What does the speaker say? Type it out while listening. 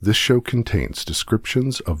This show contains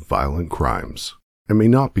descriptions of violent crimes and may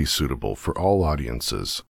not be suitable for all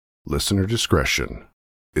audiences. Listener discretion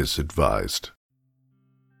is advised.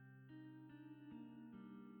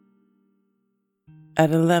 At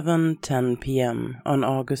 11:10 p.m. on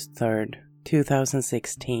August 3rd,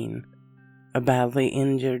 2016, a badly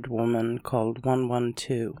injured woman called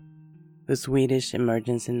 112, the Swedish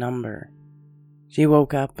emergency number. She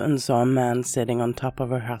woke up and saw a man sitting on top of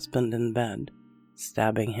her husband in bed,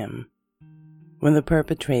 stabbing him. When the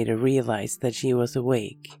perpetrator realized that she was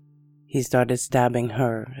awake, he started stabbing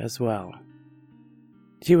her as well.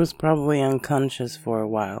 She was probably unconscious for a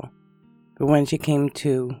while, but when she came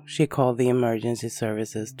to, she called the emergency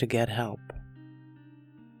services to get help.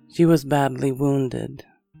 She was badly wounded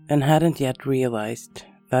and hadn't yet realized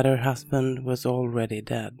that her husband was already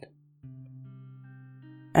dead.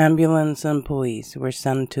 Ambulance and police were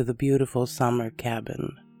sent to the beautiful summer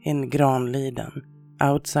cabin in Granliden,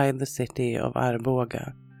 outside the city of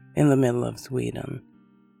Arboga, in the middle of Sweden.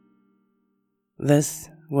 This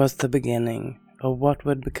was the beginning of what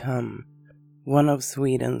would become one of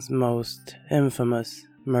Sweden's most infamous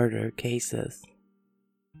murder cases.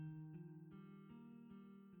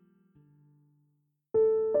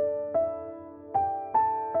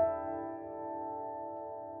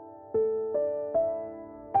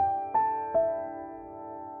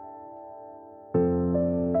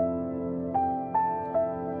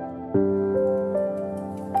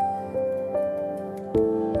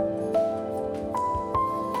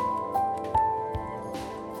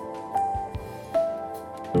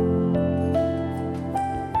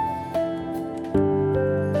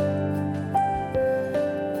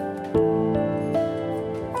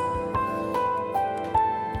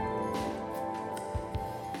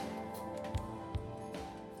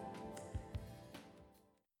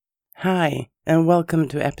 Hi, and welcome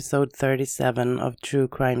to episode 37 of True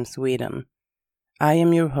Crime Sweden. I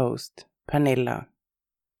am your host, Pernilla.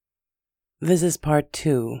 This is part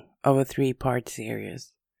 2 of a 3-part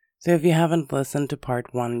series, so if you haven't listened to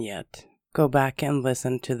part 1 yet, go back and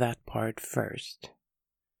listen to that part first.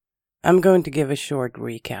 I'm going to give a short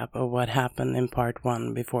recap of what happened in part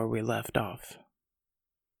 1 before we left off.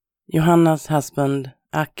 Johanna's husband,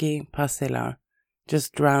 Aki Pasila,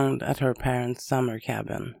 just drowned at her parents' summer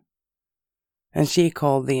cabin, and she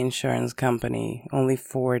called the insurance company only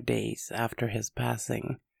 4 days after his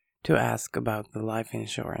passing to ask about the life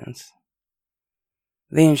insurance.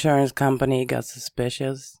 The insurance company got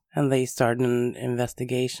suspicious and they started an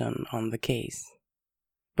investigation on the case.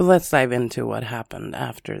 But let's dive into what happened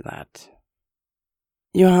after that.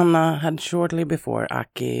 Johanna had shortly before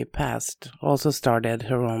Aki passed also started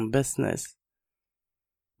her own business.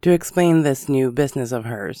 To explain this new business of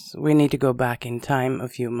hers, we need to go back in time a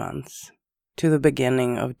few months, to the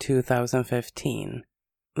beginning of 2015,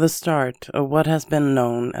 the start of what has been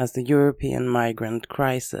known as the European migrant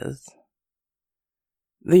crisis.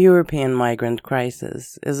 The European migrant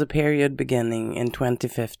crisis is a period beginning in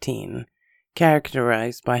 2015,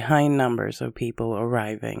 characterized by high numbers of people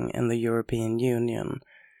arriving in the European Union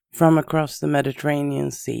from across the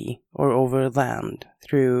Mediterranean Sea or over land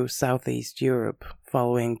through Southeast Europe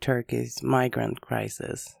following Turkey's migrant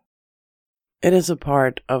crisis. It is a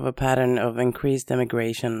part of a pattern of increased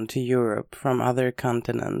immigration to Europe from other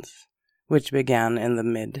continents, which began in the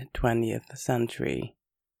mid-20th century.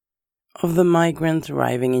 Of the migrants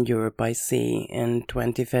arriving in Europe by sea in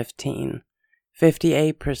 2015,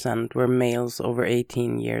 58% were males over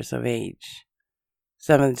 18 years of age,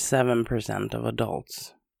 77% of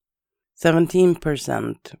adults.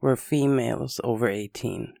 17% were females over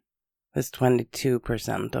 18, that's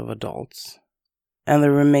 22% of adults. And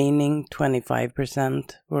the remaining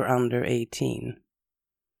 25% were under 18.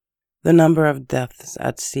 The number of deaths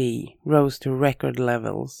at sea rose to record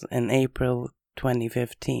levels in April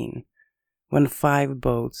 2015, when 5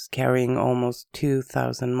 boats carrying almost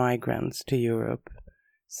 2,000 migrants to Europe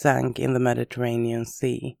sank in the Mediterranean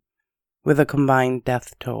Sea, with a combined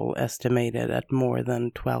death toll estimated at more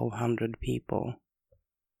than 1,200 people.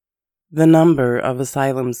 The number of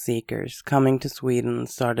asylum seekers coming to Sweden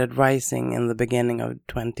started rising in the beginning of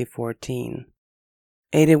 2014.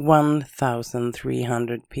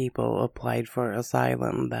 81,300 people applied for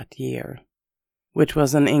asylum that year, which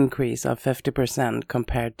was an increase of 50%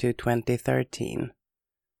 compared to 2013.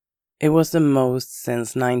 It was the most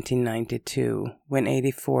since 1992, when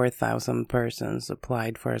 84,000 persons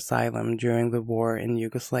applied for asylum during the war in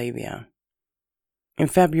Yugoslavia. In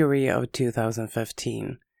February of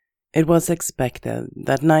 2015, it was expected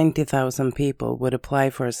that 90,000 people would apply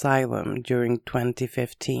for asylum during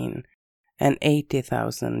 2015 and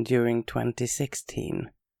 80,000 during 2016.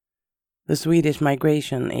 The Swedish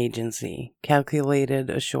Migration Agency calculated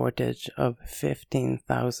a shortage of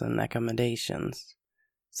 15,000 accommodations,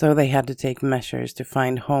 so they had to take measures to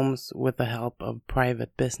find homes with the help of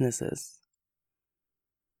private businesses.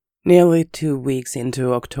 Nearly 2 weeks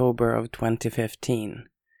into October of 2015,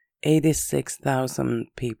 86,000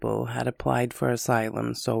 people had applied for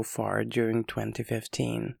asylum so far during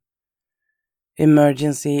 2015.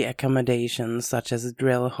 Emergency accommodations such as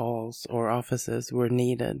drill halls or offices were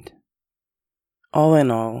needed. All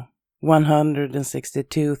in all,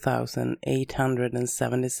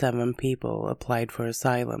 162,877 people applied for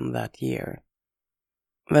asylum that year.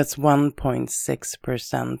 That's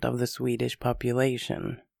 1.6% of the Swedish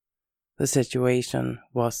population. The situation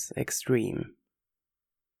was extreme.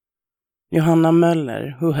 Johanna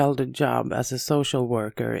Möller, who held a job as a social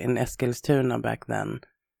worker in Eskilstuna back then,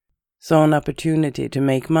 saw an opportunity to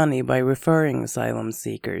make money by referring asylum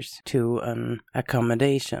seekers to an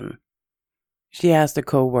accommodation. She asked a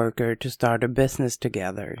co-worker to start a business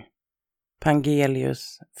together,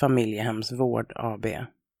 Pangelius Familjehemsvård AB.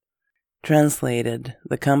 Translated,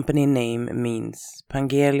 the company name means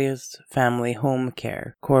Pangelius Family Home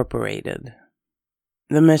Care Corporated.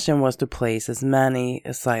 The mission was to place as many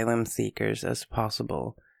asylum seekers as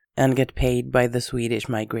possible and get paid by the Swedish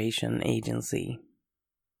Migration Agency.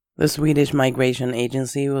 The Swedish Migration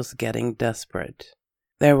Agency was getting desperate.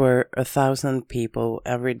 There were 1,000 people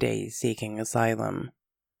every day seeking asylum.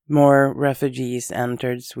 More refugees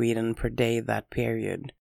entered Sweden per day that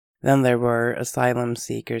period than there were asylum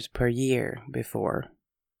seekers per year before.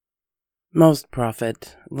 Most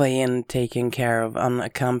profit lay in taking care of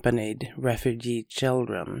unaccompanied refugee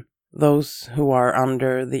children, those who are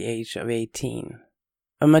under the age of 18.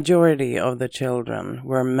 A majority of the children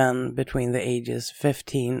were men between the ages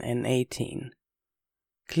 15 and 18.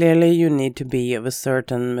 Clearly, you need to be of a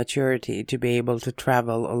certain maturity to be able to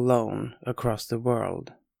travel alone across the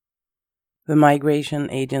world. The migration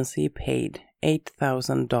agency paid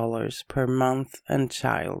 $8,000 per month and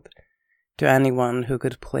child to anyone who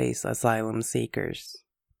could place asylum seekers.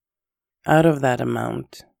 Out of that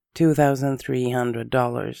amount,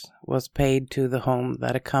 $2,300 was paid to the home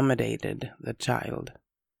that accommodated the child.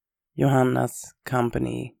 Johanna's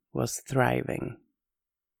company was thriving.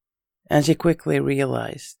 And she quickly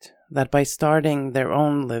realized that by starting their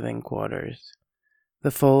own living quarters,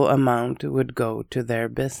 the full amount would go to their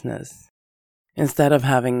business, instead of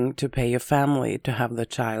having to pay a family to have the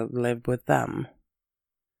child live with them.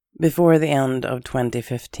 Before the end of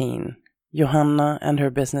 2015, Johanna and her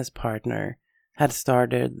business partner had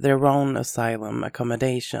started their own asylum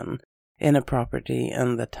accommodation in a property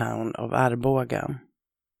in the town of Arboga.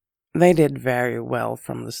 They did very well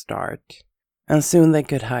from the start, and soon they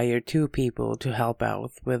could hire 2 people to help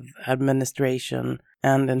out with administration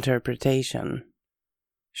and interpretation.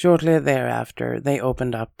 Shortly thereafter, they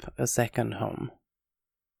opened up a second home.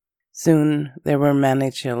 Soon, there were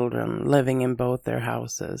many children living in both their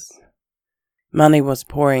houses. Money was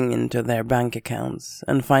pouring into their bank accounts,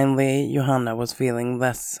 and finally, Johanna was feeling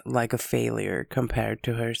less like a failure compared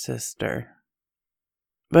to her sister.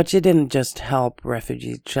 But she didn't just help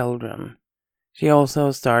refugee children. She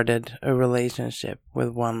also started a relationship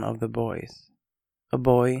with one of the boys, a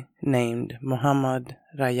boy named Muhammad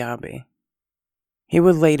Rajabi. He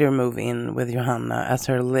would later move in with Johanna as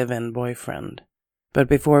her live-in boyfriend. But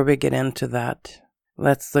before we get into that,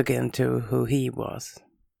 let's look into who he was.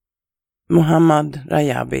 Muhammad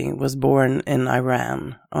Rajabi was born in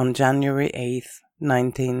Iran on January 8,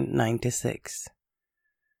 1996.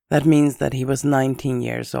 That means that he was 19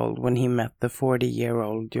 years old when he met the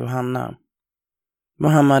 40-year-old Johanna.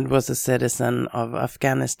 Muhammad was a citizen of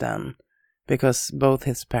Afghanistan because both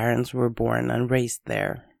his parents were born and raised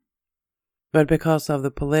there. But because of the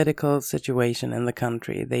political situation in the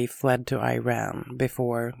country, they fled to Iran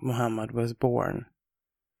before Muhammad was born.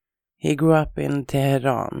 He grew up in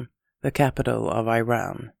Tehran, the capital of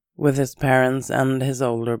Iran, with his parents and his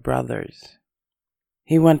older brothers.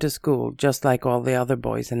 He went to school just like all the other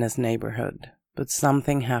boys in his neighborhood, but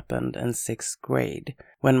something happened in 6th grade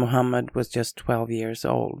when Muhammad was just 12 years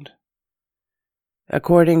old.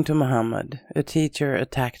 According to Muhammad, a teacher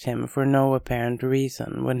attacked him for no apparent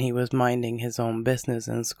reason when he was minding his own business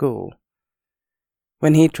in school.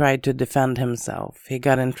 When he tried to defend himself, he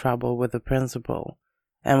got in trouble with the principal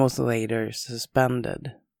and was later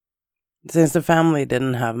suspended. Since the family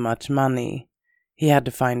didn't have much money, he had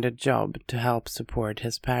to find a job to help support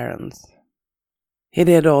his parents. He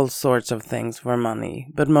did all sorts of things for money,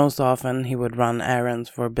 but most often he would run errands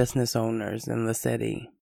for business owners in the city.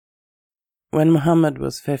 When Muhammad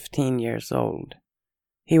was 15 years old,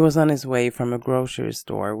 He was on his way from a grocery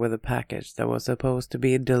store with a package that was supposed to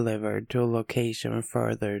be delivered to a location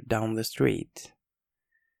further down the street.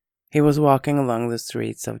 He was walking along the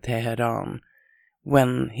streets of Tehran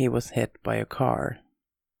when he was hit by a car.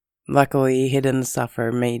 Luckily, he didn't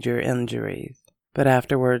suffer major injuries, but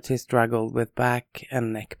afterwards he struggled with back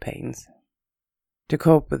and neck pains. To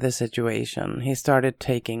cope with the situation, he started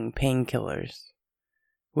taking painkillers,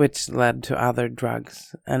 which led to other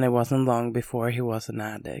drugs, and it wasn't long before he was an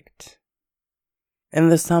addict. In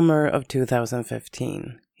the summer of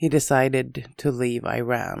 2015, he decided to leave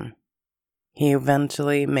Iran. He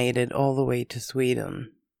eventually made it all the way to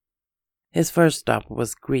Sweden. His first stop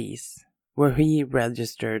was Greece, where he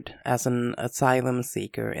registered as an asylum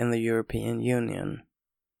seeker in the European Union.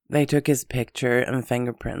 They took his picture and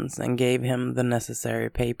fingerprints and gave him the necessary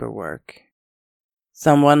paperwork.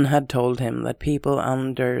 Someone had told him that people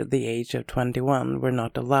under the age of 21 were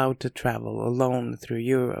not allowed to travel alone through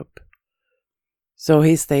Europe. So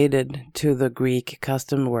he stated to the Greek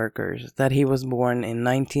custom workers that he was born in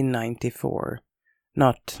 1994,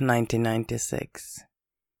 not 1996.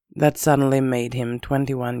 That suddenly made him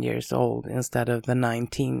 21 years old instead of the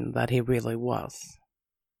 19 that he really was.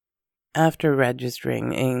 After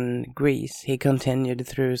registering in Greece, he continued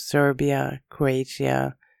through Serbia,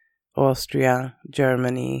 Croatia, Austria,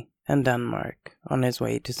 Germany, and Denmark on his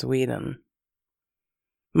way to Sweden.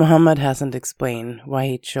 Muhammad hasn't explained why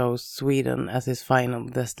he chose Sweden as his final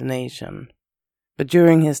destination, but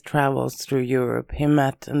during his travels through Europe, he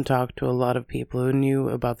met and talked to a lot of people who knew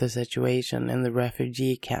about the situation in the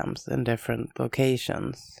refugee camps in different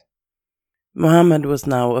locations. Muhammad was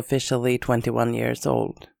now officially 21 years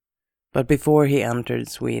old, but before he entered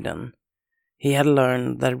Sweden, he had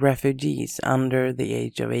learned that refugees under the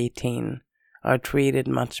age of 18 are treated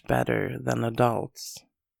much better than adults.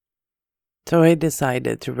 So he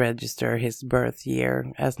decided to register his birth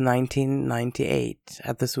year as 1998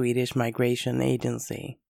 at the Swedish Migration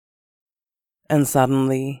Agency. And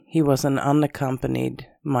suddenly he was an unaccompanied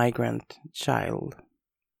migrant child.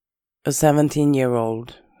 A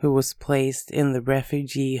 17-year-old who was placed in the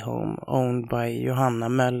refugee home owned by Johanna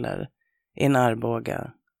Möller in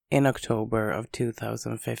Arboga in October of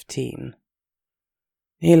 2015.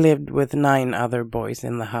 He lived with 9 other boys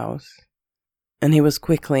in the house, and he was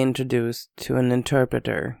quickly introduced to an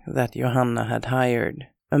interpreter that Johanna had hired,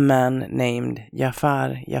 a man named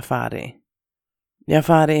Jafar Jafari.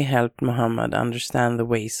 Jafari helped Muhammad understand the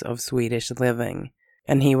ways of Swedish living,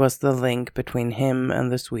 and he was the link between him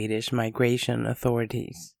and the Swedish migration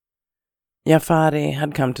authorities. Jafari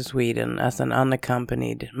had come to Sweden as an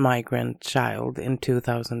unaccompanied migrant child in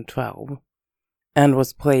 2012 and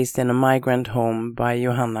was placed in a migrant home by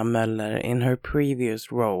Johanna Möller in her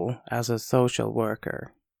previous role as a social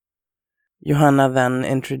worker. Johanna then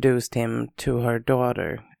introduced him to her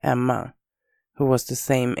daughter, Emma, who was the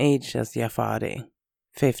same age as Jafari,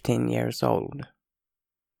 15 years old.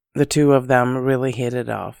 The two of them really hit it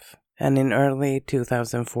off, and in early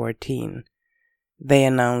 2014, they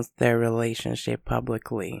announced their relationship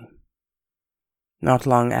publicly. Not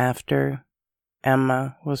long after,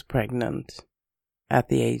 Emma was pregnant at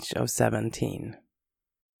the age of 17.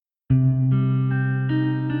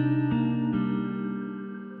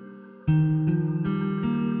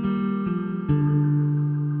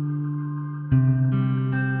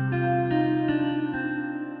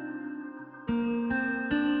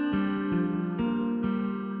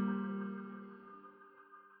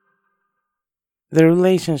 The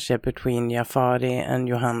relationship between Jafari and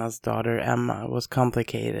Johanna's daughter Emma was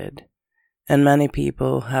complicated, and many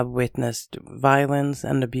people have witnessed violence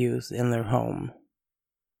and abuse in their home.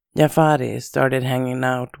 Jafari started hanging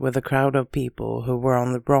out with a crowd of people who were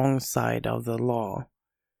on the wrong side of the law,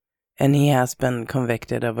 and he has been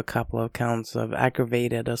convicted of a couple of counts of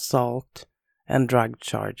aggravated assault and drug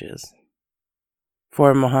charges.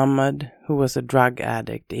 For Muhammad, who was a drug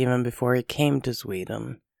addict even before he came to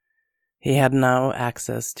Sweden, he had now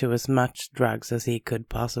access to as much drugs as he could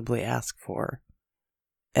possibly ask for,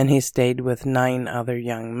 and he stayed with 9 other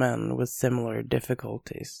young men with similar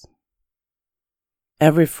difficulties.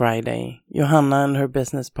 Every Friday, Johanna and her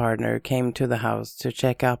business partner came to the house to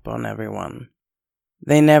check up on everyone.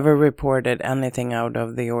 They never reported anything out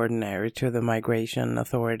of the ordinary to the migration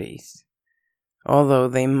authorities, although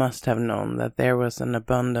they must have known that there was an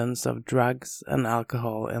abundance of drugs and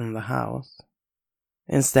alcohol in the house.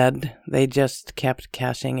 Instead, they just kept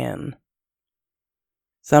cashing in.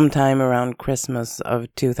 Sometime around Christmas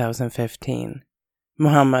of 2015,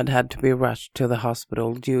 Muhammad had to be rushed to the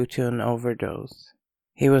hospital due to an overdose.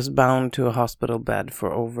 He was bound to a hospital bed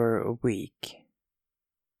for over a week.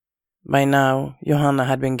 By now, Johanna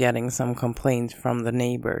had been getting some complaints from the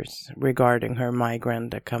neighbors regarding her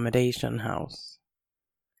migrant accommodation house.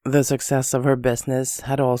 The success of her business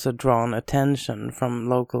had also drawn attention from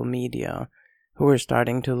local media, who were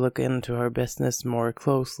starting to look into her business more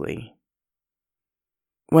closely.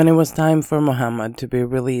 When it was time for Mohammed to be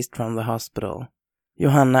released from the hospital,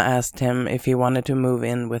 Johanna asked him if he wanted to move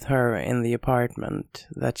in with her in the apartment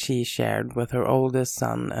that she shared with her oldest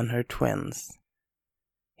son and her twins.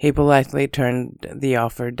 He politely turned the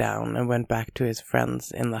offer down and went back to his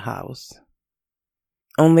friends in the house.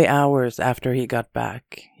 Only hours after he got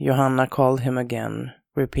back, Johanna called him again,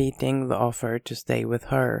 repeating the offer to stay with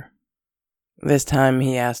her. This time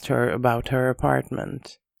he asked her about her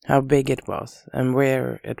apartment, how big it was and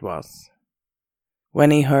where it was. When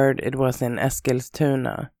he heard it was in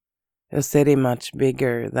Eskilstuna, a city much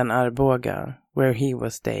bigger than Arboga, where he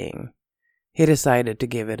was staying, he decided to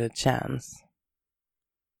give it a chance.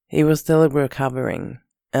 He was still recovering,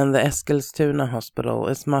 and the Eskilstuna hospital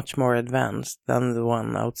is much more advanced than the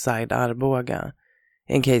one outside Arboga,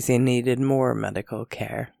 in case he needed more medical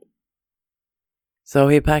care. So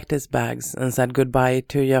he packed his bags and said goodbye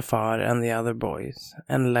to Jafar and the other boys,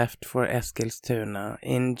 and left for Eskilstuna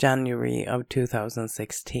in January of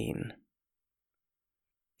 2016.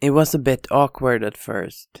 It was a bit awkward at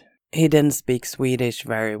first. He didn't speak Swedish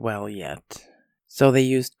very well yet, so they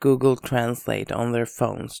used Google Translate on their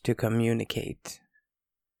phones to communicate.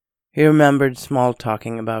 He remembered small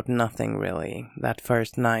talking about nothing really that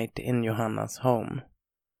first night in Johanna's home.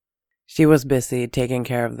 She was busy taking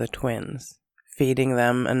care of the twins, feeding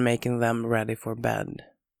them and making them ready for bed.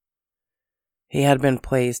 He had been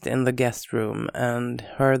placed in the guest room and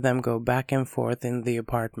heard them go back and forth in the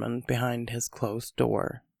apartment behind his closed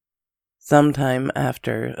door. Sometime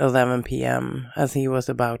after 11 p.m., as he was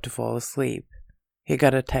about to fall asleep, he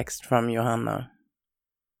got a text from Johanna.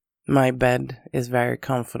 "My bed is very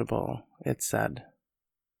comfortable," it said.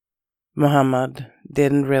 Mohammed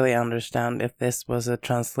didn't really understand if this was a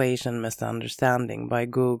translation misunderstanding by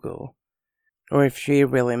Google, or if she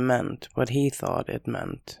really meant what he thought it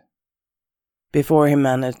meant. Before he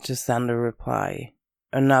managed to send a reply,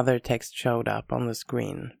 another text showed up on the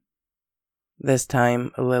screen. This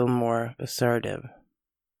time a little more assertive.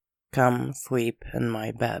 "Come sleep in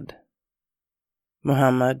my bed."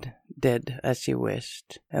 Mohammed did as she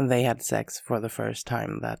wished, and they had sex for the first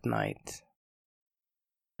time that night.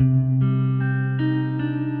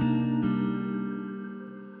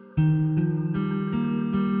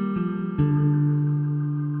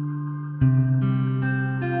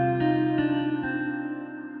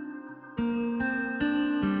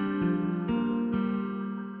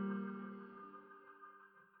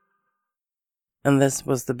 And this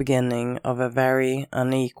was the beginning of a very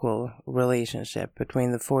unequal relationship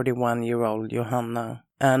between the 41-year-old Johanna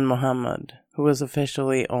and Mohammed, who was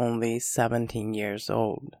officially only 17 years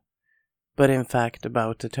old, but in fact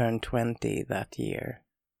about to turn 20 that year.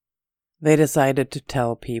 They decided to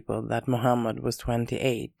tell people that Mohammed was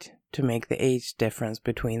 28 to make the age difference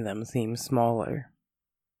between them seem smaller.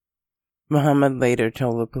 Mohammed later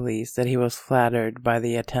told the police that he was flattered by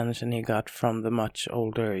the attention he got from the much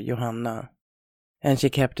older Johanna, and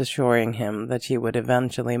she kept assuring him that she would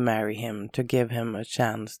eventually marry him to give him a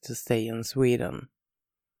chance to stay in Sweden.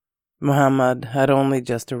 Mohammed had only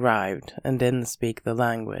just arrived and didn't speak the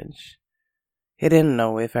language. He didn't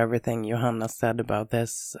know if everything Johanna said about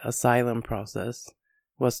this asylum process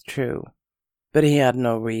was true, but he had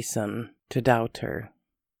no reason to doubt her.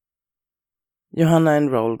 Johanna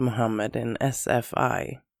enrolled Mohammed in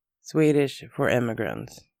SFI, Swedish for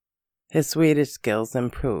immigrants. His Swedish skills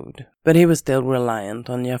improved, but he was still reliant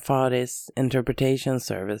on Jafar's interpretation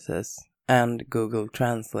services and Google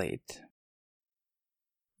Translate.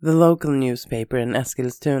 The local newspaper in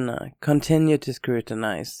Eskilstuna continued to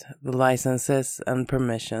scrutinize the licenses and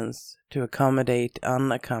permissions to accommodate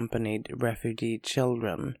unaccompanied refugee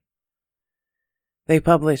children. They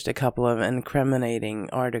published a couple of incriminating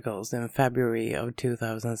articles in February of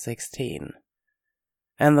 2016.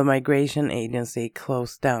 And the migration agency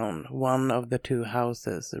closed down one of the two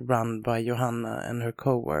houses run by Johanna and her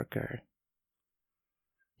co-worker.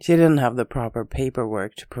 She didn't have the proper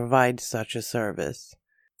paperwork to provide such a service,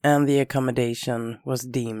 and the accommodation was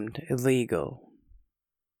deemed illegal.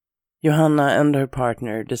 Johanna and her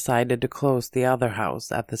partner decided to close the other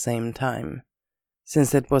house at the same time,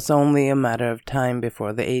 since it was only a matter of time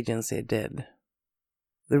before the agency did.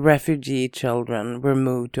 The refugee children were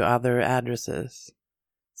moved to other addresses.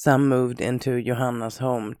 Some moved into Johanna's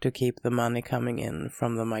home to keep the money coming in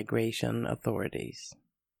from the migration authorities.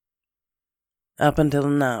 Up until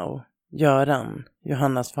now, Göran,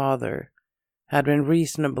 Johanna's father, had been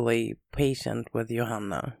reasonably patient with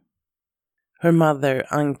Johanna. Her mother,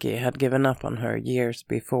 Anki, had given up on her years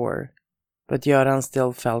before, but Göran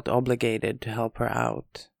still felt obligated to help her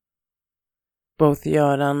out. Both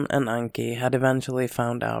Göran and Anki had eventually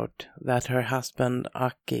found out that her husband,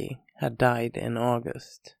 Aki, had died in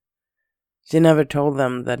August. She never told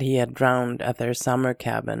them that he had drowned at their summer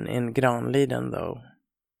cabin in Granliden, though.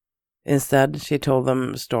 Instead, she told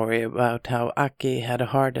them a story about how Aki had a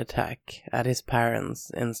heart attack at his parents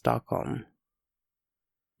in Stockholm.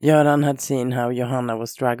 Göran had seen how Johanna was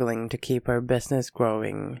struggling to keep her business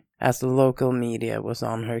growing as the local media was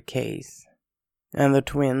on her case, and the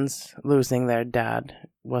twins losing their dad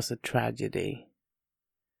was a tragedy.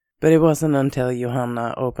 But it wasn't until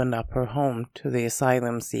Johanna opened up her home to the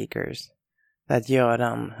asylum seekers that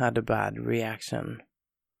Göran had a bad reaction.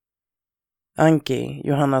 Anki,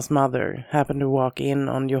 Johanna's mother, happened to walk in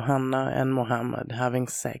on Johanna and Mohammed having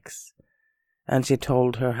sex, and she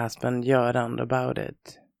told her husband Göran about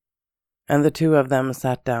it. And the two of them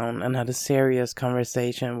sat down and had a serious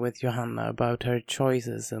conversation with Johanna about her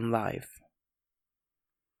choices in life.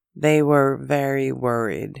 They were very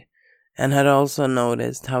worried, and had also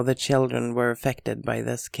noticed how the children were affected by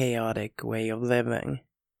this chaotic way of living.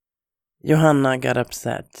 Johanna got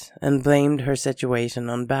upset and blamed her situation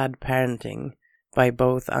on bad parenting by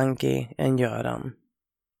both Anki and Göran.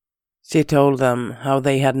 She told them how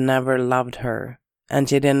they had never loved her, and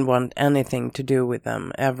she didn't want anything to do with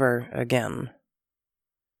them ever again.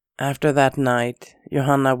 After that night,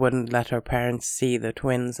 Johanna wouldn't let her parents see the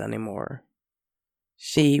twins anymore.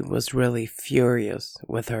 She was really furious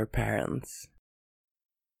with her parents.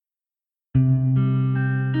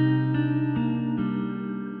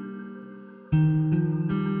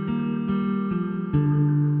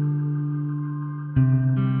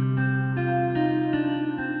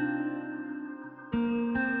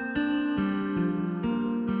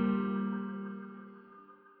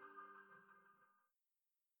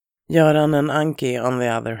 Göran and Anki, on the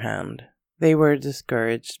other hand, they were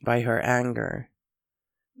discouraged by her anger.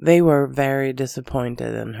 They were very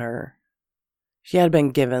disappointed in her. She had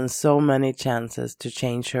been given so many chances to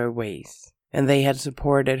change her ways, and they had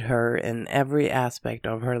supported her in every aspect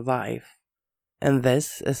of her life. And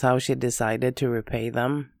this is how she decided to repay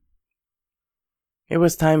them? It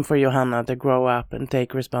was time for Johanna to grow up and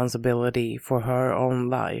take responsibility for her own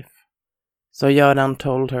life. So Göran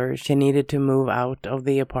told her she needed to move out of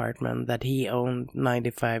the apartment that he owned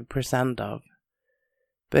 95% of.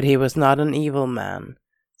 But he was not an evil man,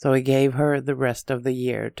 so he gave her the rest of the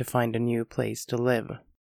year to find a new place to live.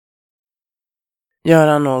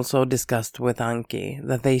 Göran also discussed with Anki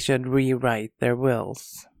that they should rewrite their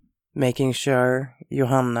wills, making sure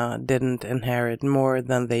Johanna didn't inherit more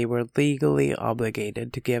than they were legally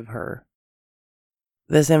obligated to give her.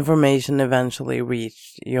 This information eventually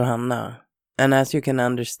reached Johanna, and as you can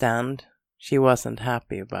understand, she wasn't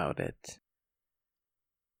happy about it.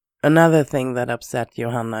 Another thing that upset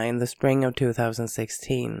Johanna in the spring of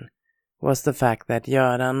 2016 was the fact that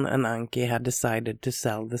Göran and Anki had decided to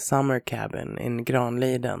sell the summer cabin in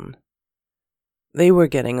Granliden. They were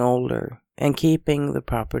getting older, and keeping the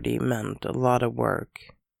property meant a lot of work.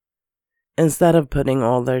 Instead of putting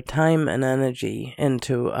all their time and energy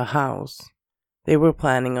into a house, they were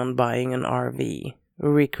planning on buying an RV, a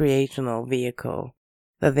recreational vehicle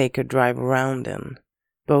that they could drive around in,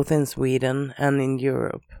 both in Sweden and in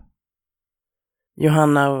Europe.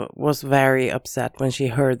 Johanna was very upset when she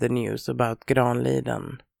heard the news about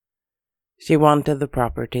Granliden. She wanted the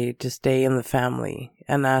property to stay in the family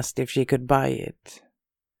and asked if she could buy it.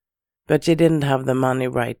 But she didn't have the money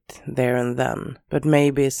right there and then, but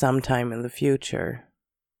maybe sometime in the future.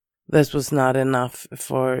 This was not enough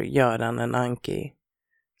for Göran and Anki,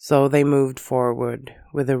 so they moved forward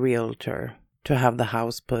with a realtor to have the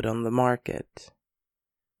house put on the market.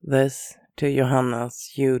 This to Johanna's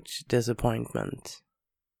huge disappointment.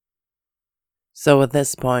 So at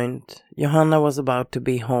this point, Johanna was about to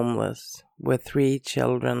be homeless, with 3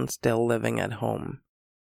 children still living at home,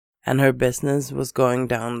 and her business was going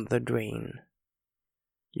down the drain.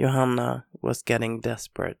 Johanna was getting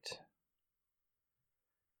desperate.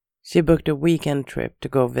 She booked a weekend trip to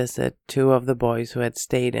go visit 2 of the boys who had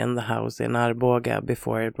stayed in the house in Arboga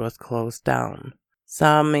before it was closed down,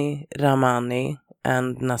 Sami Ramani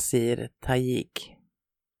and Nasir Tajik.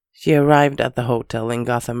 She arrived at the hotel in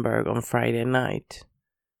Gothenburg on Friday night,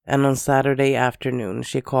 and on Saturday afternoon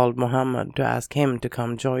she called Mohammed to ask him to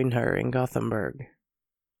come join her in Gothenburg.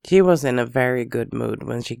 She was in a very good mood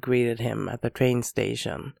when she greeted him at the train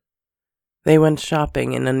station. They went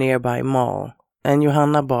shopping in a nearby mall, and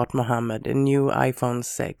Johanna bought Mohammed a new iPhone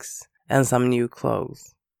 6 and some new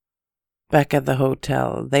clothes. Back at the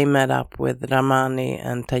hotel, they met up with Ramani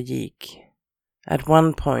and Tajik. At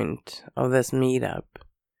one point of this meetup,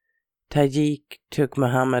 Tajik took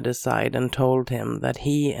Muhammad aside and told him that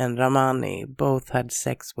he and Ramani both had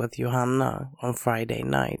sex with Johanna on Friday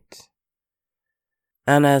night.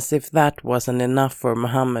 And as if that wasn't enough for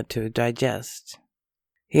Muhammad to digest,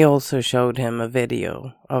 he also showed him a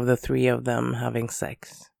video of the three of them having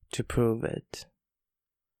sex to prove it.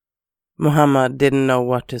 Muhammad didn't know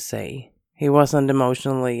what to say. He wasn't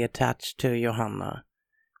emotionally attached to Johanna,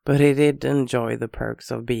 but he did enjoy the perks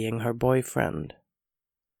of being her boyfriend.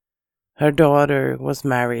 Her daughter was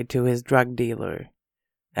married to his drug dealer,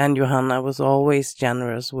 and Johanna was always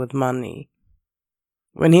generous with money.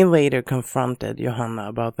 When he later confronted Johanna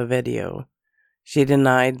about the video, she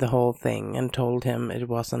denied the whole thing and told him it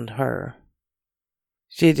wasn't her.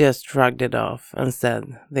 She just shrugged it off and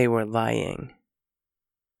said they were lying.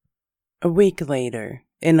 A week later,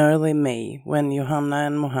 in early May, when Johanna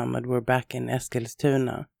and Muhammad were back in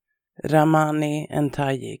Eskilstuna, Ramani and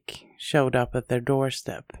Tajik showed up at their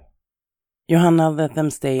doorstep. Johanna let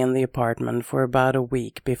them stay in the apartment for about a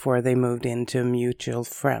week before they moved in to a mutual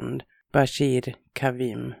friend, Bashir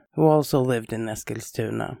Kavim, who also lived in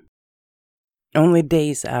Eskilstuna. Only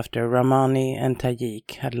days after Ramani and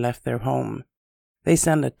Tajik had left their home, they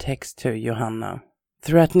sent a text to Johanna,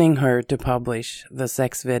 threatening her to publish the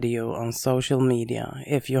sex video on social media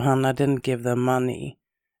if Johanna didn't give them money,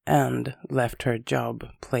 and left her job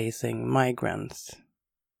placing migrants.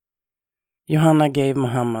 Johanna gave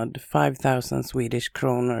Muhammad 5,000 Swedish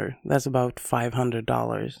kronor, that's about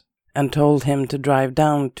 $500, and told him to drive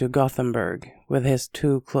down to Gothenburg with his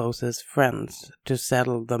two closest friends to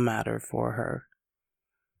settle the matter for her.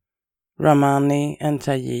 Ramani and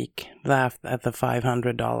Tajik laughed at the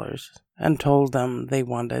 $500 and told them they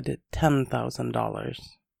wanted $10,000.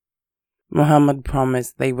 Muhammad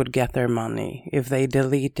promised they would get their money if they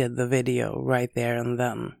deleted the video right there and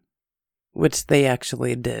then, which they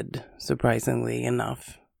actually did, surprisingly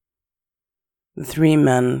enough. The three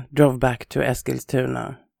men drove back to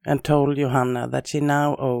Eskilstuna and told Johanna that she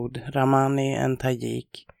now owed Ramani and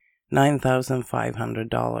Tajik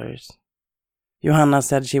 $9,500. Johanna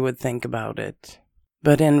said she would think about it,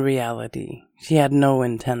 but in reality, she had no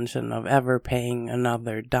intention of ever paying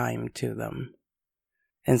another dime to them.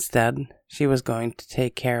 Instead, she was going to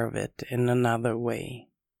take care of it in another way.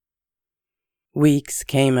 Weeks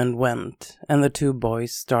came and went, and the two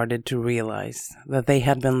boys started to realize that they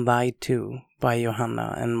had been lied to by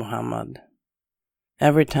Johanna and Muhammad.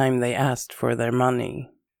 Every time they asked for their money,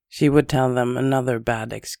 she would tell them another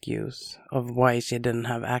bad excuse of why she didn't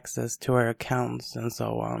have access to her accounts and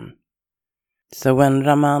so on. So when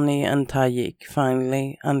Ramani and Tajik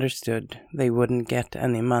finally understood they wouldn't get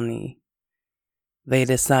any money, they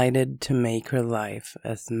decided to make her life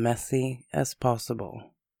as messy as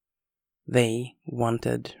possible. They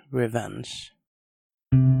wanted revenge.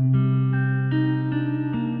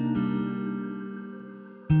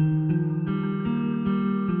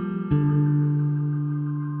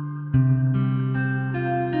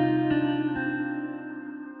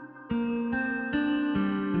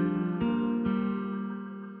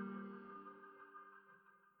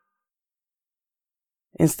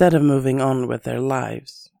 Instead of moving on with their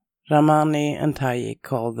lives, Ramani and Tajik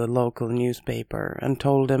called the local newspaper and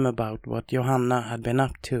told him about what Johanna had been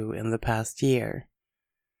up to in the past year.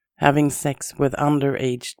 Having sex with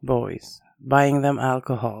underage boys, buying them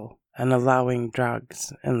alcohol, and allowing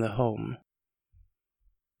drugs in the home.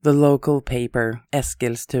 The local paper,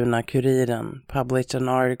 Eskilstuna-Kuriren, published an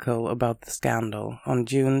article about the scandal on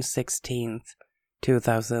June 16,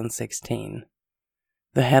 2016.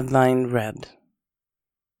 The headline read,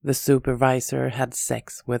 "The supervisor had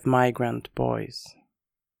sex with migrant boys."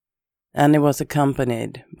 And it was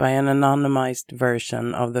accompanied by an anonymized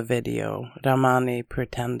version of the video Ramani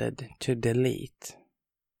pretended to delete.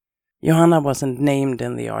 Johanna wasn't named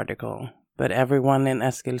in the article, but everyone in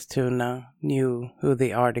Eskilstuna knew who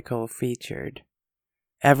the article featured.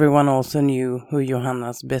 Everyone also knew who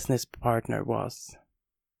Johanna's business partner was.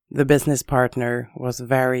 The business partner was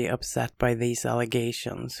very upset by these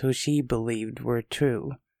allegations, who she believed were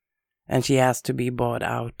true, and she asked to be bought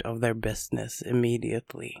out of their business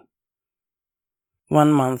immediately.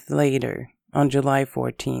 1 month later, on July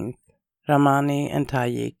 14th, Ramani and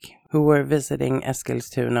Tajik, who were visiting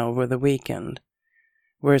Eskilstuna over the weekend,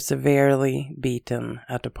 were severely beaten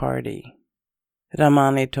at a party.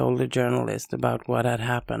 Ramani told a journalist about what had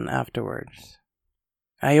happened afterwards.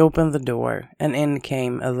 "I opened the door and in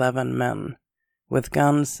came 11 men with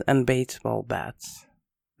guns and baseball bats.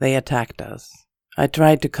 They attacked us. I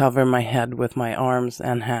tried to cover my head with my arms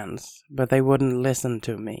and hands, but they wouldn't listen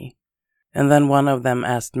to me. And then one of them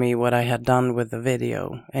asked me what I had done with the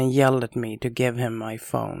video and yelled at me to give him my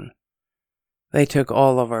phone. They took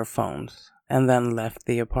all of our phones and then left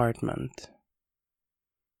the apartment.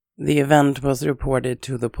 The event was reported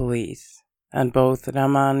to the police, and both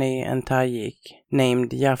Ramani and Tajik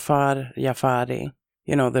named Jafar Jafari,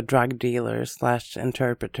 the drug dealer /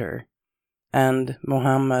 interpreter, and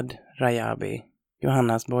Mohammed Rayabi,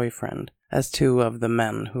 Johanna's boyfriend, as two of the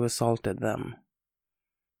men who assaulted them.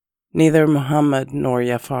 Neither Mohammed nor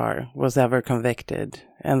Jafar was ever convicted,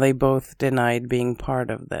 and they both denied being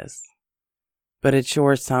part of this. But it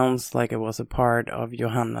sure sounds like it was a part of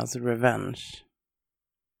Johanna's revenge.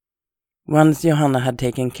 Once Johanna had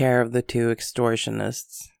taken care of the two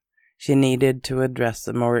extortionists, she needed to address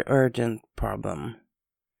a more urgent problem.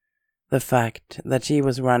 The fact that she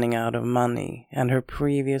was running out of money and her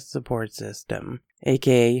previous support system,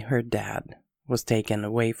 aka her dad, was taken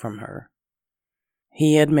away from her.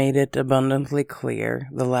 He had made it abundantly clear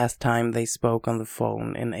the last time they spoke on the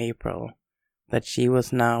phone in April that she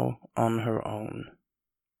was now on her own.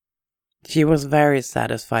 She was very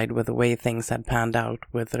satisfied with the way things had panned out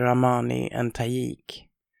with Ramani and Tajik.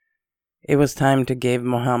 It was time to give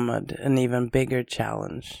Mohammed an even bigger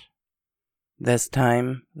challenge. This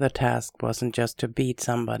time, the task wasn't just to beat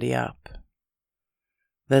somebody up.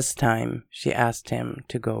 This time, she asked him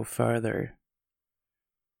to go further.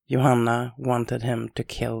 Johanna wanted him to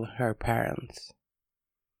kill her parents.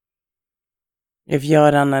 If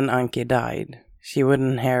Göran and Anki died, she would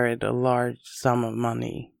inherit a large sum of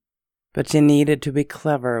money. But she needed to be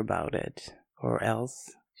clever about it, or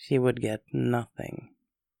else she would get nothing.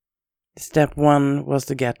 Step 1 was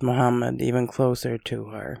to get Mohammed even closer to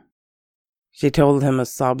her. She told him a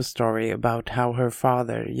sob story about how her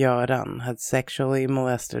father, Göran, had sexually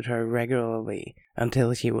molested her regularly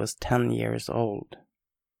until she was 10 years old.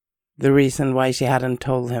 The reason why she hadn't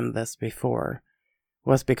told him this before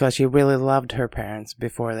was because she really loved her parents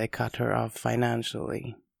before they cut her off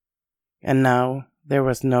financially. And now there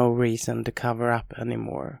was no reason to cover up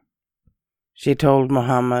anymore. She told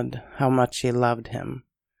Mohammed how much she loved him,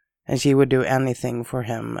 and she would do anything for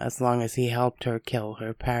him as long as he helped her kill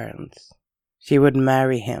her parents. She would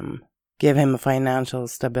marry him, give him financial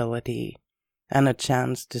stability, and a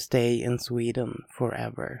chance to stay in Sweden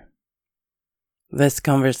forever. This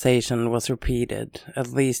conversation was repeated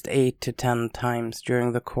at least 8 to 10 times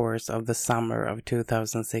during the course of the summer of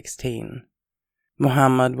 2016.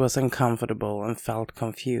 Mohammed was uncomfortable and felt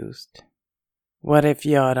confused. What if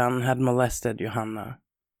Göran had molested Johanna?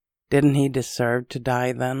 Didn't he deserve to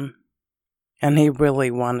die then? And he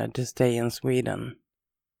really wanted to stay in Sweden.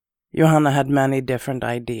 Johanna had many different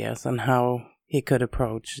ideas on how he could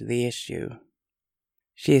approach the issue.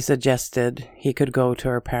 She suggested he could go to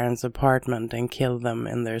her parents' apartment and kill them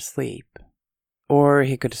in their sleep. Or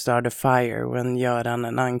he could start a fire when Göran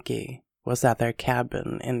and Anki was at their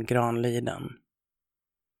cabin in Granliden.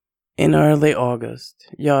 In early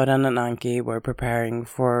August, Göran and Anki were preparing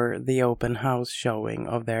for the open house showing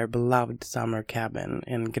of their beloved summer cabin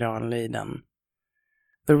in Granliden.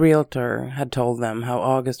 The realtor had told them how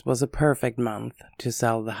August was a perfect month to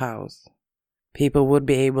sell the house. People would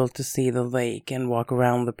be able to see the lake and walk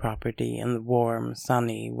around the property in the warm,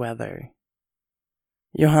 sunny weather.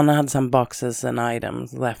 Johanna had some boxes and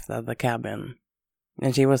items left at the cabin,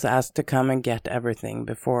 and she was asked to come and get everything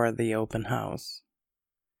before the open house.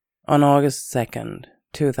 On August 2nd,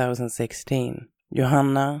 2016,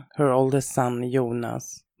 Johanna, her oldest son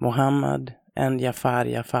Jonas, Mohammed, and Jafar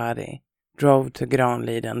Jafari drove to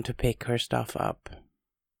Granliden to pick her stuff up.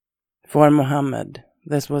 For Mohammed,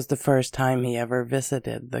 this was the first time he ever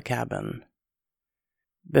visited the cabin.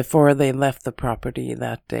 Before they left the property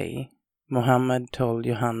that day, Mohammed told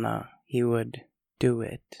Johanna he would do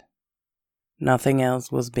it. Nothing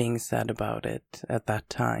else was being said about it at that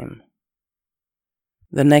time.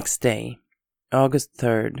 The next day, August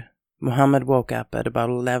 3rd, Mohammed woke up at about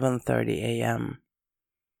 11:30 a.m.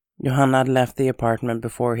 Johanna had left the apartment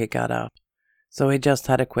before he got up, so he just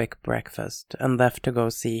had a quick breakfast and left to go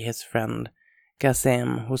see his friend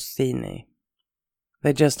Qasem Hosseini.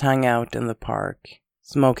 They just hung out in the park,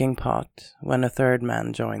 smoking pot, when a third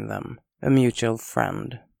man joined them, a mutual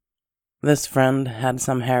friend. This friend had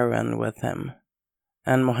some heroin with him,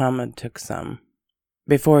 and Mohammed took some.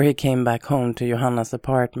 Before he came back home to Johanna's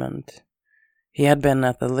apartment, he had been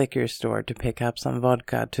at the liquor store to pick up some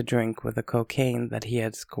vodka to drink with the cocaine that he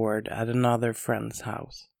had scored at another friend's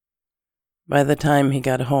house. By the time he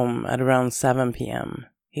got home at around 7 p.m.,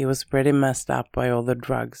 he was pretty messed up by all the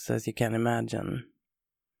drugs, as you can imagine.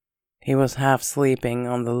 He was half sleeping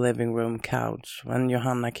on the living room couch when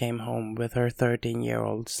Johanna came home with her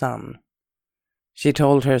 13-year-old son. She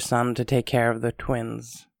told her son to take care of the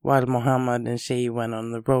twins, while Mohammed and she went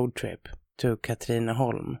on the road trip to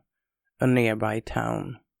Katrineholm, a nearby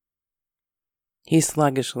town. He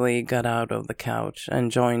sluggishly got out of the couch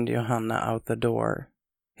and joined Johanna out the door.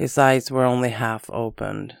 His eyes were only half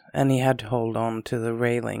opened, and he had to hold on to the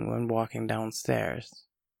railing when walking downstairs.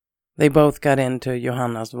 They both got into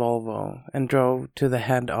Johanna's Volvo and drove to the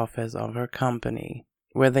head office of her company,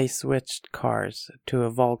 where they switched cars to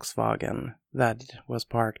a Volkswagen that was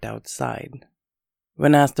parked outside.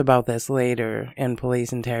 When asked about this later in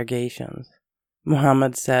police interrogations,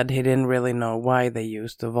 Mohammed said he didn't really know why they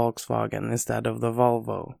used the Volkswagen instead of the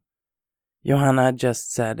Volvo. Johanna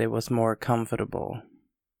just said it was more comfortable.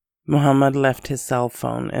 Mohammed left his cell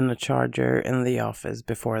phone in a charger in the office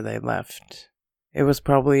before they left. It was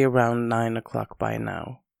probably around 9 o'clock by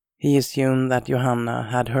now. He assumed that Johanna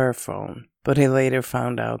had her phone, but he later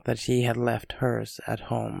found out that she had left hers at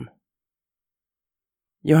home.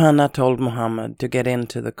 Johanna told Mohammed to get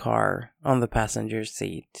into the car on the passenger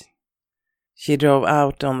seat. She drove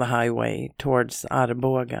out on the highway towards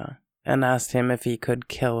Arboga and asked him if he could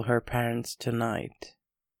kill her parents tonight.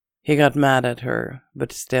 He got mad at her,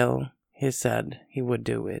 but still, he said he would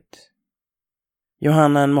do it.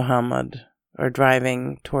 Johanna and Mohammed are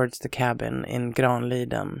driving towards the cabin in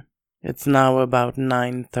Granliden. It's now about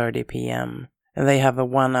 9:30 p.m., and they have a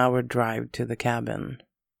 1-hour drive to the cabin.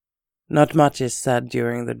 Not much is said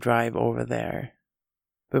during the drive over there,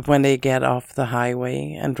 but when they get off the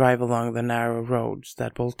highway and drive along the narrow roads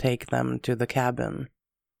that will take them to the cabin,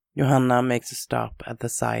 Johanna makes a stop at the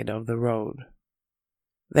side of the road.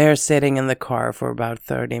 They are sitting in the car for about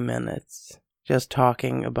 30 minutes, just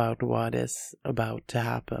talking about what is about to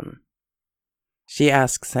happen. She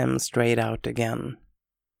asks him straight out again,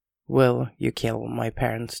 "Will you kill my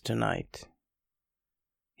parents tonight?"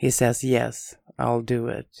 He says, "Yes, I'll do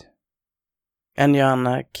it." And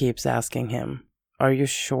Johanna keeps asking him, "Are you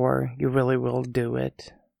sure you really will do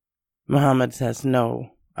it?" Mohammed says,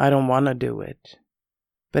 "No, I don't want to do it.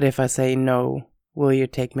 But if I say no, will you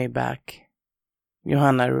take me back?"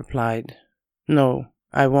 Johanna replied, "No,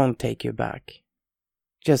 I won't take you back.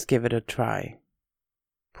 Just give it a try.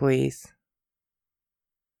 Please."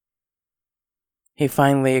 He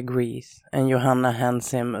finally agrees, and Johanna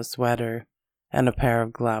hands him a sweater and a pair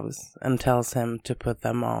of gloves and tells him to put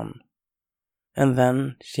them on. And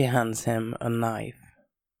then she hands him a knife.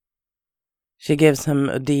 She gives him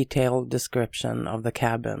a detailed description of the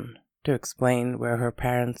cabin to explain where her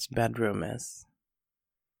parents' bedroom is.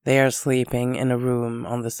 They are sleeping in a room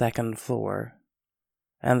on the 2nd floor,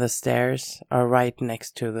 and the stairs are right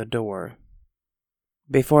next to the door.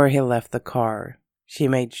 Before he left the car, she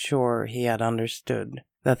made sure he had understood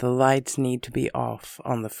that the lights need to be off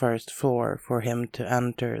on the 1st floor for him to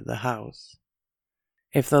enter the house.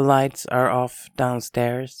 If the lights are off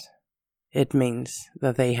downstairs, it means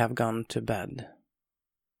that they have gone to bed.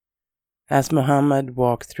 As Mohammed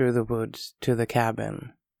walked through the woods to the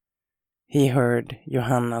cabin, he heard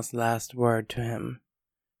Johanna's last word to him,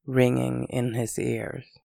 ringing in his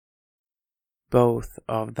ears. Both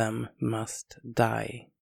of them must die.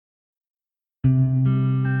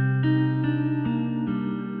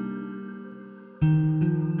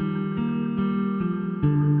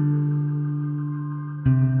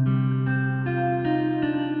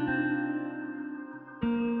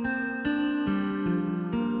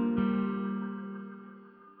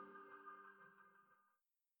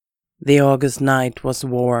 The August night was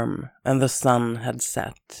warm and the sun had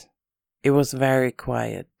set. It was very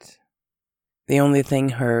quiet. The only thing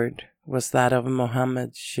heard was that of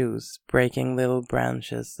Mohammed's shoes breaking little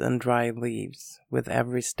branches and dry leaves with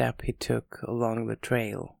every step he took along the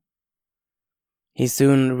trail. He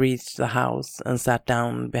soon reached the house and sat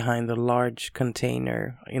down behind a large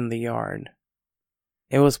container in the yard.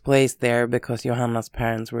 It was placed there because Johanna's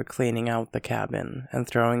parents were cleaning out the cabin and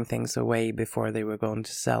throwing things away before they were going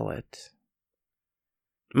to sell it.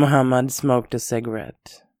 Mohammed smoked a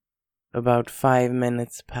cigarette. About 5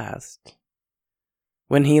 minutes passed.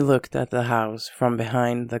 When he looked at the house from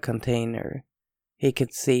behind the container, he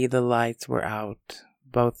could see the lights were out,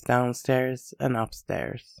 both downstairs and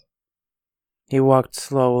upstairs. He walked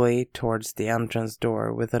slowly towards the entrance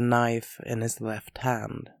door with a knife in his left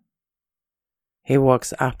hand. He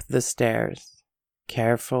walks up the stairs,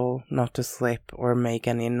 careful not to slip or make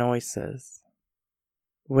any noises.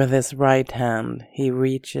 With his right hand, he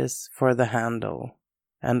reaches for the handle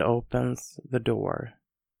and opens the door.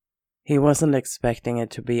 He wasn't expecting it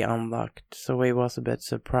to be unlocked, so he was a bit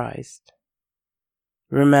surprised.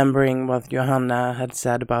 Remembering what Johanna had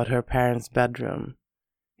said about her parents' bedroom,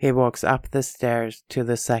 he walks up the stairs to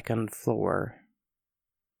the 2nd floor.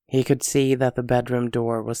 He could see that the bedroom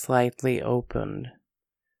door was slightly opened,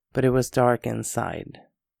 but it was dark inside.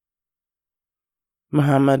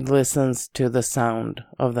 Muhammad listens to the sound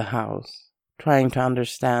of the house, trying to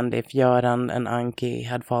understand if Göran and Anki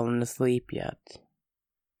had fallen asleep yet.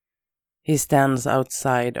 He stands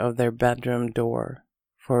outside of their bedroom door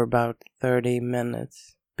for about 30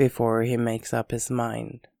 minutes before he makes up his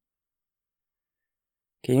mind.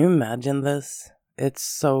 Can you imagine this? It's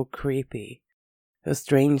so creepy. A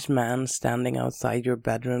strange man standing outside your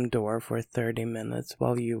bedroom door for 30 minutes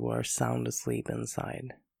while you are sound asleep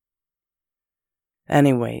inside.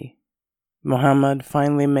 Anyway, Muhammad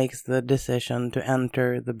finally makes the decision to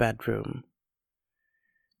enter the bedroom.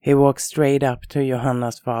 He walks straight up to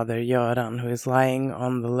Johanna's father, Göran, who is lying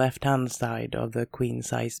on the left-hand side of the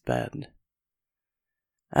queen-size bed.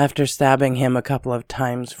 After stabbing him a couple of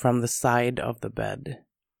times from the side of the bed,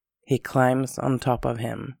 he climbs on top of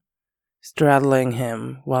him, straddling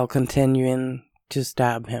him while continuing to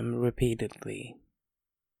stab him repeatedly.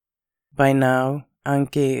 By now,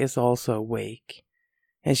 Anki is also awake,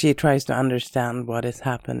 and she tries to understand what is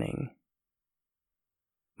happening.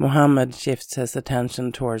 Muhammad shifts his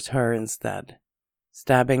attention towards her instead,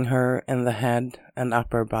 stabbing her in the head and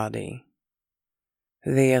upper body.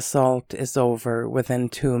 The assault is over within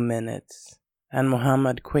 2 minutes, and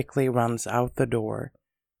Muhammad quickly runs out the door,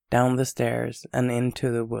 down the stairs and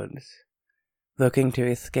into the woods, looking to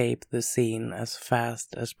escape the scene as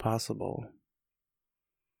fast as possible.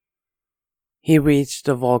 He reached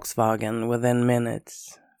the Volkswagen within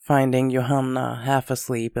minutes, finding Johanna half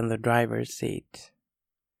asleep in the driver's seat.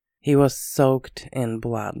 He was soaked in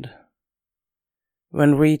blood.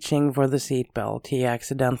 When reaching for the seatbelt, he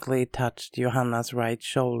accidentally touched Johanna's right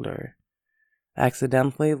shoulder,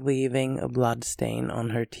 accidentally leaving a blood stain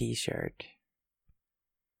on her t-shirt.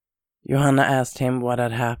 Johanna asked him what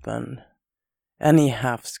had happened, and he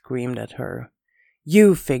half screamed at her,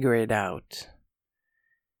 "You figure it out."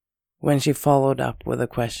 When she followed up with a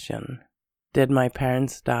question, "Did my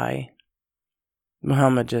parents die?"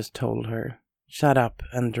 Muhammad just told her, "Shut up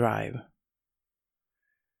and drive."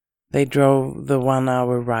 They drove the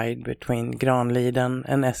 1-hour ride between Granliden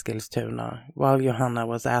and Eskilstuna while Johanna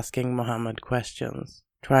was asking Muhammad questions,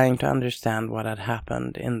 trying to understand what had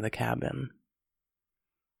happened in the cabin.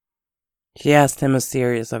 She asked him a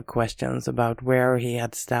series of questions about where he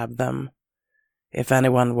had stabbed them, if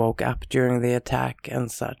anyone woke up during the attack and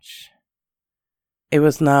such. It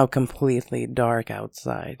was now completely dark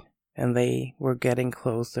outside, and they were getting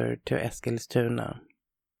closer to Eskilstuna.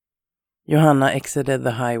 Johanna exited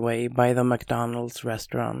the highway by the McDonald's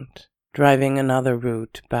restaurant, driving another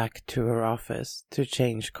route back to her office to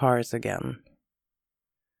change cars again.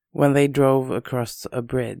 When they drove across a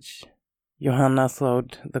bridge, Johanna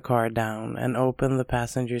slowed the car down and opened the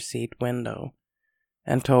passenger seat window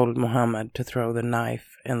and told Muhammad to throw the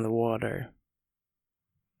knife in the water.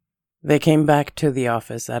 They came back to the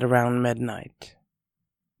office at around midnight.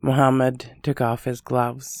 Muhammad took off his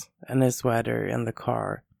gloves and his sweater in the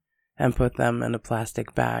car and put them in a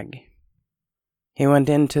plastic bag. He went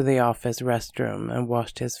into the office restroom and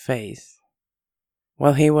washed his face.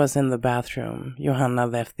 While he was in the bathroom, Johanna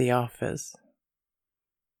left the office.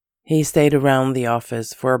 He stayed around the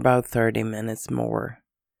office for about 30 minutes more,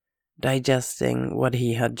 digesting what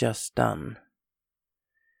he had just done.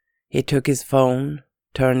 He took his phone,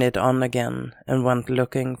 turned it on again, and went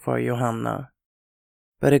looking for Johanna.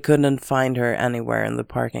 But he couldn't find her anywhere in the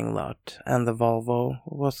parking lot, and the Volvo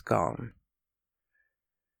was gone.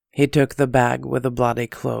 He took the bag with the bloody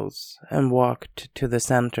clothes and walked to the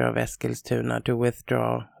center of Eskilstuna to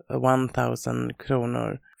withdraw 1,000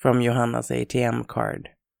 kronor from Johanna's ATM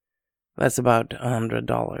card. That's about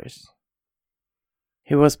 $100.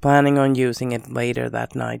 He was planning on using it later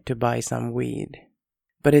that night to buy some weed.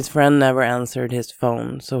 But his friend never answered his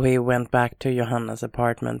phone, so he went back to Johanna's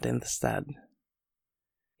apartment instead.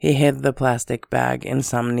 He hid the plastic bag in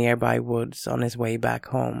some nearby woods on his way back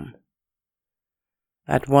home.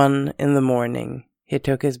 At 1 in the morning, he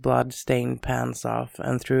took his blood-stained pants off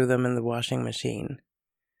and threw them in the washing machine.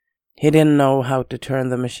 He didn't know how to turn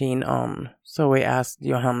the machine on, so he asked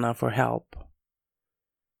Johanna for help.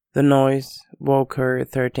 The noise woke her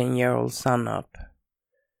 13-year-old son up,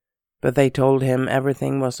 but they told him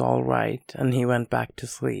everything was all right and he went back to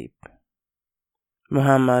sleep.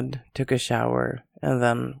 Muhammad took a shower and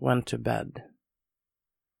then went to bed.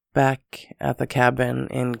 Back at the cabin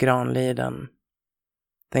in Granliden,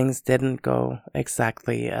 things didn't go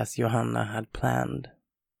exactly as Johanna had planned.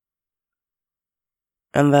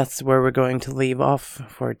 And that's where we're going to leave off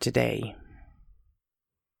for today.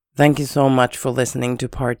 Thank you so much for listening to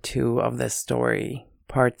part 2 of this story.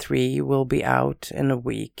 Part 3 will be out in a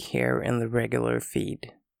week here in the regular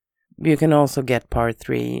feed. You can also get Part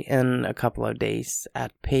 3 in a couple of days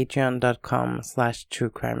at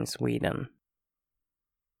patreon.com/truecrimesweden.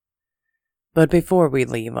 But before we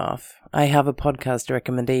leave off, I have a podcast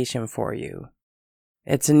recommendation for you.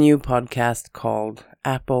 It's a new podcast called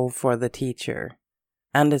Apple for the Teacher,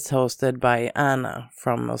 and it's hosted by Anna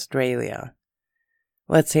from Australia.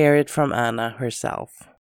 Let's hear it from Anna herself.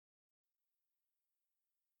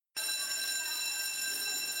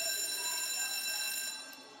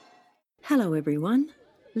 Hello everyone.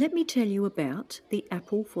 Let me tell you about the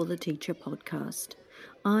Apple for the Teacher podcast.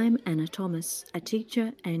 I'm Anna Thomas, a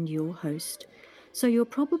teacher and your host. So you're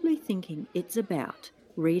probably thinking it's about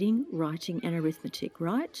reading, writing and arithmetic,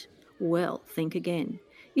 right? Well, think again.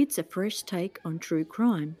 It's a fresh take on true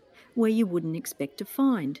crime, where you wouldn't expect to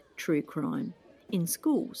find true crime. In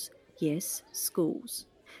schools. Yes, schools.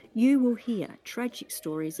 You will hear tragic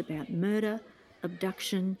stories about murder,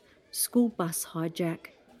 abduction, school bus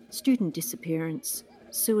hijack, student disappearance,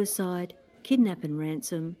 suicide, kidnap and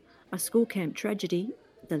ransom, a school camp tragedy,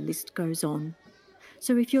 the list goes on.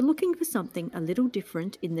 So if you're looking for something a little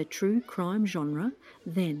different in the true crime genre,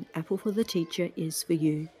 then Apple for the Teacher is for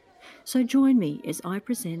you. So join me as I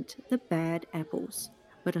present the bad apples.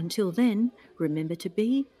 But until then, remember to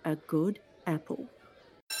be a good apple.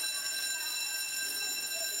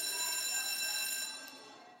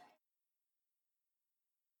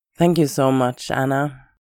 Thank you so much, Anna.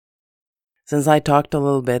 Since I talked a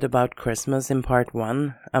little bit about Christmas in part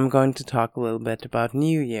 1, I'm going to talk a little bit about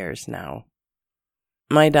New Year's now.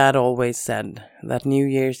 My dad always said that New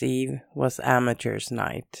Year's Eve was amateur's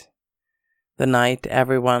night. The night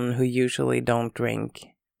everyone who usually don't drink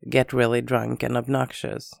get really drunk and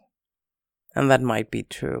obnoxious. And that might be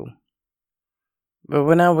true. But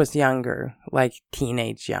when I was younger, like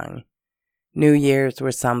teenage young, New Year's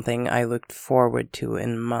were something I looked forward to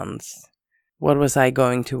in months. What was I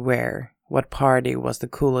going to wear? What party was the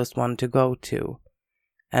coolest one to go to?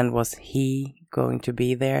 And was he going to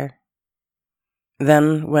be there?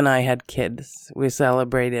 Then, when I had kids, we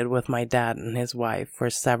celebrated with my dad and his wife for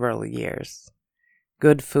several years.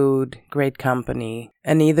 Good food, great company,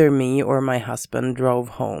 and either me or my husband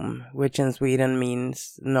drove home, which in Sweden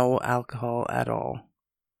means no alcohol at all.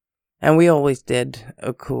 And we always did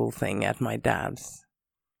a cool thing at my dad's.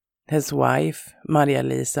 His wife,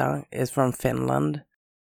 Maria-Lisa, is from Finland,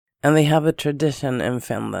 and they have a tradition in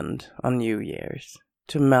Finland on New Year's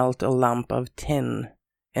to melt a lump of tin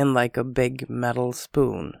in like a big metal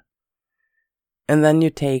spoon. And then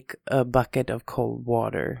you take a bucket of cold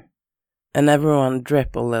water, and everyone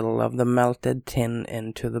drip a little of the melted tin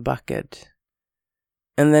into the bucket.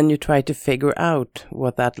 And then you try to figure out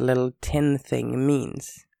what that little tin thing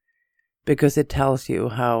means, because it tells you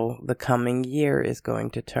how the coming year is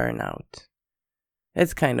going to turn out.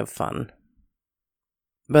 It's kind of fun.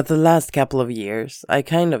 But the last couple of years, I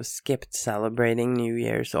kind of skipped celebrating New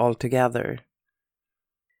Year's altogether.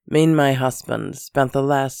 Me and my husband spent the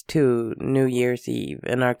last 2 New Year's Eve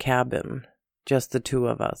in our cabin, just the 2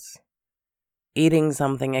 of us, eating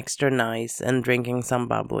something extra nice and drinking some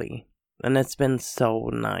bubbly, and it's been so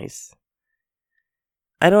nice.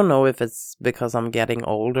 I don't know if it's because I'm getting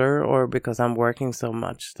older or because I'm working so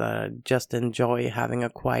much that I just enjoy having a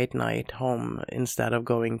quiet night home instead of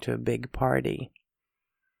going to a big party.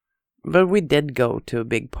 But we did go to a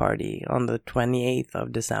big party on the 28th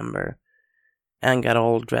of December and got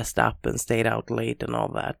all dressed up and stayed out late and all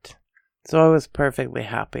that. So I was perfectly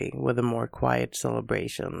happy with a more quiet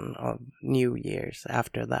celebration of New Year's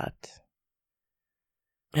after that.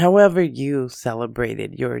 However you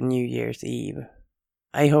celebrated your New Year's Eve,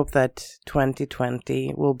 I hope that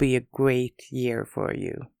 2020 will be a great year for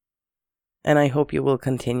you. And I hope you will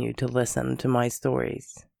continue to listen to my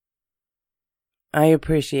stories. I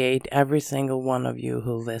appreciate every single one of you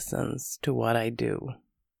who listens to what I do.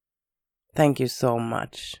 Thank you so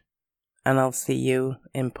much, and I'll see you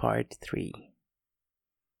in part 3.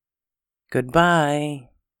 Goodbye.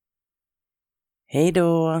 Hej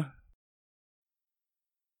då.